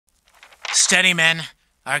Steady, men.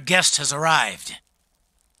 Our guest has arrived.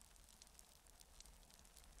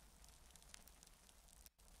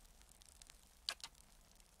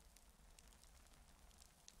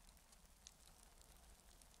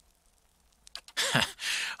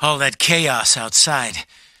 All that chaos outside.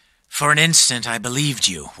 For an instant, I believed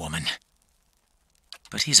you, woman.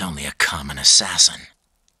 But he's only a common assassin.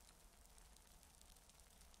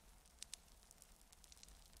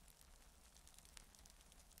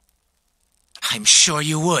 I'm sure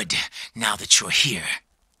you would, now that you're here.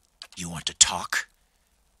 You want to talk?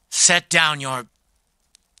 Set down your...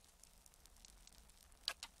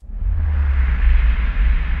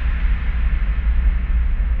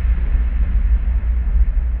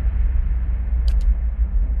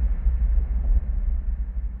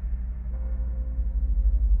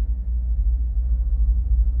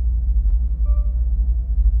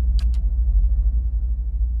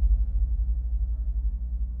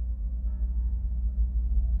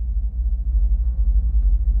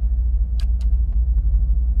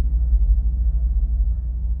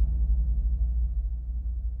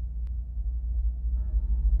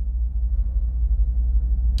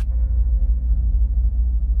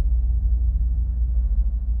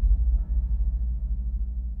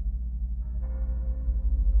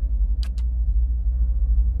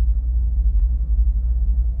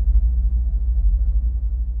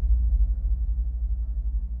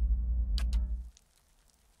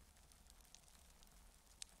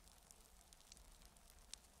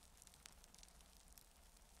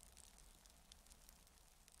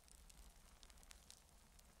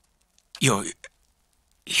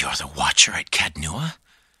 You're the Watcher at Cadnua?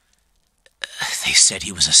 They said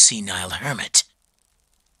he was a senile hermit.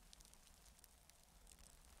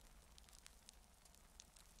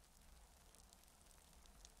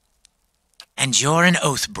 And you're an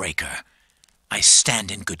oath-breaker. I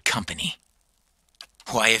stand in good company.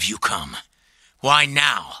 Why have you come? Why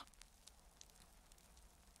now?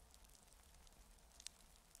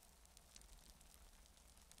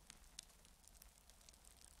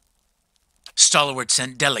 Stalwart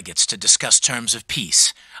sent delegates to discuss terms of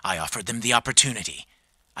peace. I offered them the opportunity.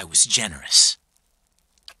 I was generous.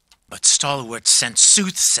 But Stalwart sent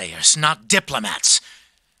soothsayers, not diplomats,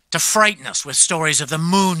 to frighten us with stories of the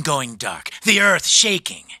moon going dark, the earth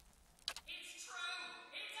shaking. It's true!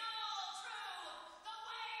 It's all true! The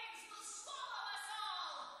waves will swallow us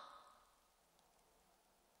all!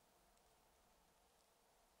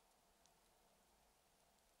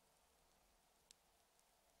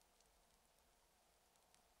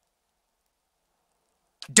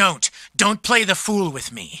 Don't play the fool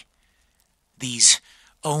with me. These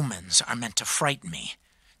omens are meant to frighten me,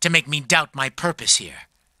 to make me doubt my purpose here.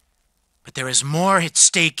 But there is more at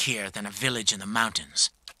stake here than a village in the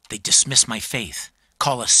mountains. They dismiss my faith,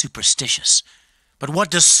 call us superstitious. But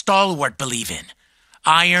what does Stalwart believe in?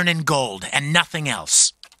 Iron and gold, and nothing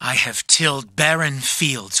else. I have tilled barren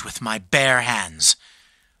fields with my bare hands.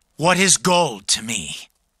 What is gold to me?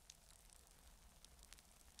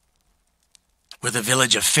 We're the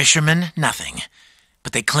village of fishermen? Nothing.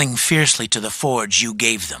 But they cling fiercely to the forge you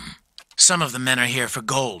gave them. Some of the men are here for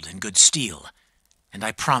gold and good steel, and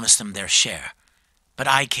I promised them their share. But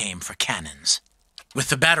I came for cannons. With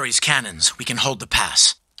the battery's cannons, we can hold the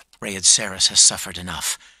pass. Rayed Saris has suffered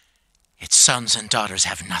enough. Its sons and daughters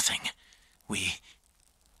have nothing. We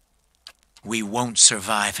won't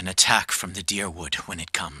survive an attack from the Deerwood when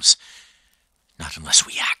it comes. Not unless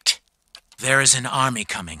we act. There is an army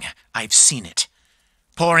coming. I've seen it.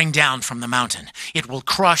 Pouring down from the mountain. It will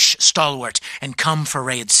crush Stalwart and come for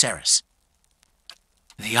Rayed Saris.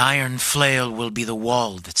 The iron flail will be the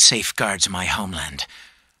wall that safeguards my homeland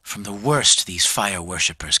from the worst these fire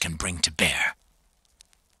worshippers can bring to bear.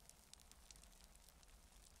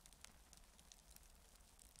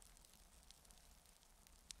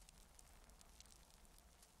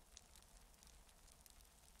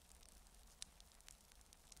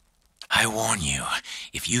 I warn you,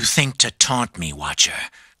 if you think to taunt me,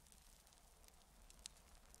 Watcher...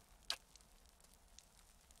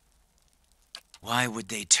 Why would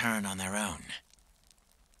they turn on their own?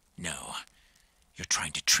 No, you're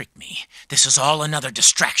trying to trick me. This is all another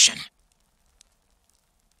distraction.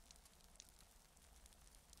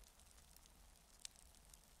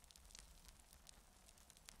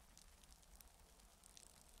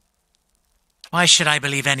 Why should I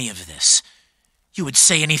believe any of this? You would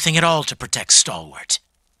say anything at all to protect Stalwart.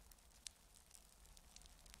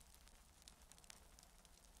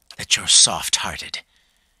 That you're soft-hearted,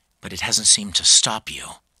 but it hasn't seemed to stop you.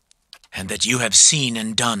 And that you have seen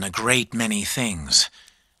and done a great many things.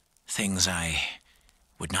 Things I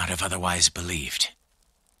would not have otherwise believed.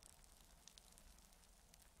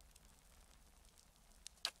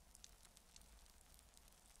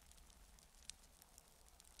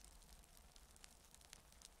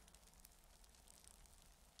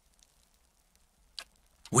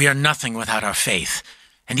 We are nothing without our faith,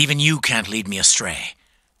 and even you can't lead me astray.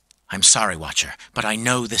 I'm sorry, Watcher, but I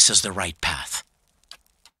know this is the right path.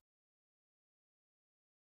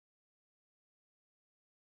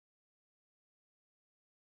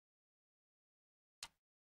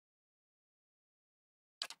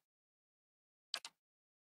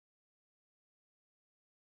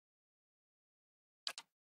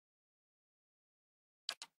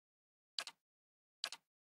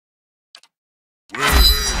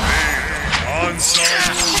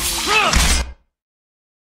 Ensemble.